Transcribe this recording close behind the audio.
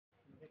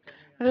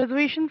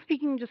Reservation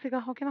speaking, Jessica.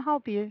 How can I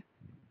help you?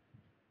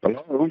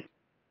 Hello?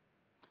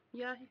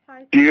 Yeah,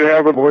 hi. Do you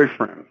have a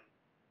boyfriend?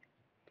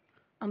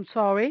 I'm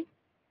sorry.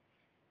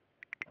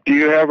 Do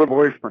you have a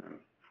boyfriend?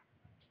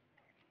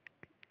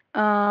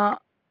 Uh,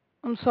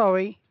 I'm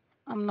sorry.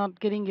 I'm not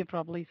getting you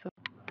properly, sir.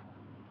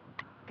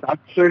 I'm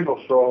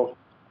single, so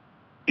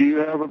do you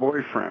have a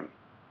boyfriend?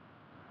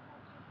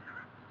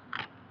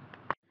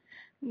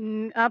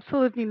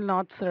 Absolutely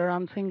not, sir.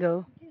 I'm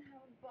single.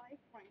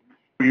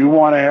 You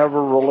want to have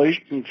a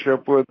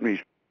relationship with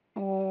me,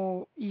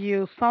 Oh,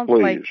 you sounds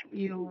like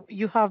please?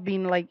 you have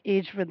been like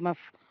aged with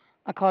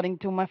according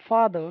to my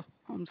father.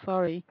 I'm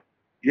sorry.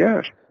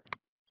 Yes.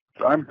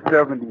 I'm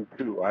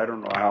 72. I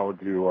don't know how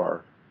old you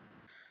are.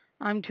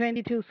 I'm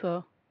 22,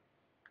 sir.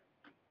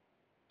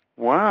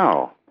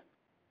 Wow.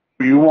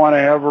 You want to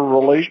have a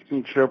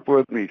relationship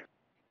with me,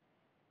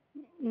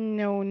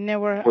 No,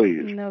 never.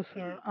 please? No,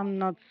 sir. I'm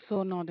not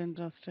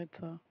interested,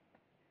 sir.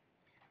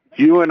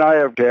 You and I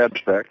have had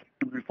sex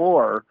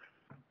before.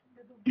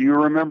 Do you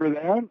remember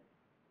that?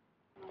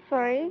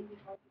 Sorry?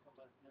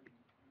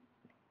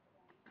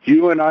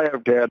 You and I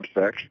have had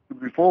sex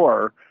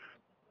before.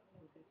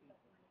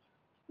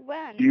 Do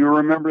When? you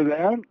remember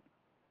that?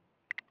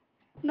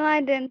 No,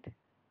 I didn't.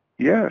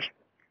 Yes.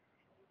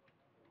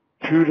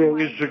 Two Oh, days might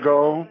be in your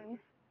ago. dreams.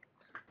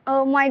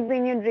 Oh, might be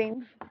in your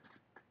dreams.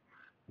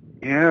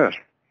 Yes.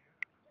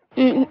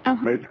 Uh-huh.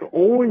 It's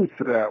always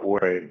that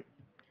way.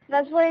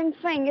 That's what I'm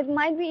saying. It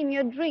might be in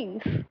your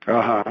dreams.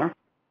 Uh-huh.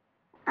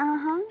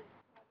 Uh-huh.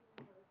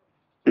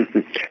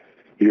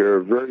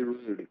 You're very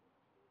rude.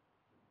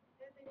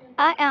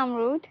 I am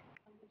rude.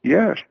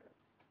 Yes.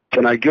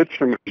 Can I get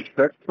some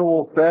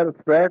sexual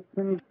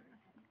satisfaction?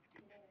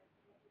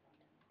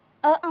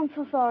 I'm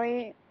so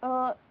sorry.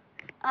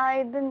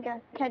 I didn't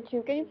catch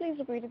you. Can you please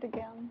repeat it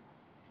again?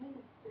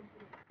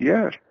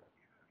 Yes.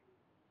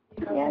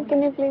 Yeah,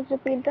 can you please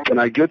repeat that? Can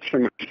I get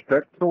some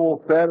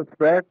sexual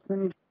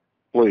satisfaction,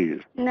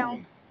 please? No.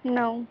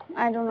 No,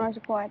 I do not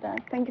require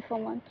that. Thank you so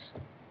much.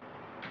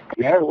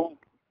 Hello.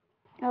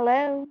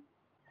 Hello?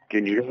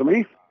 Can you hear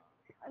me?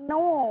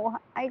 No,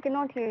 I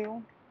cannot hear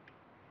you.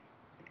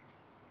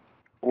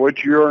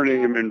 What's your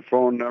name and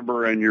phone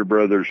number and your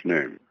brother's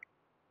name,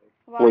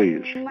 Why you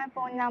please? need my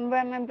phone number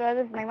and my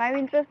brother's name? Are you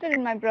interested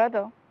in my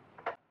brother?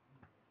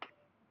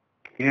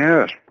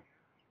 Yes.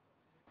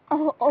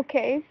 Oh,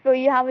 okay. So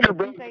you have a Your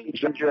different brother credit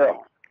is in number.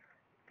 jail.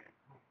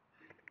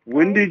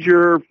 When Sorry? did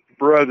your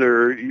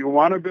brother, you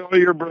want to bail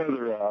your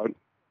brother out?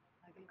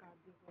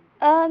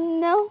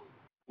 No.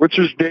 What's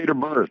his date of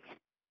birth,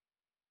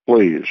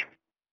 please?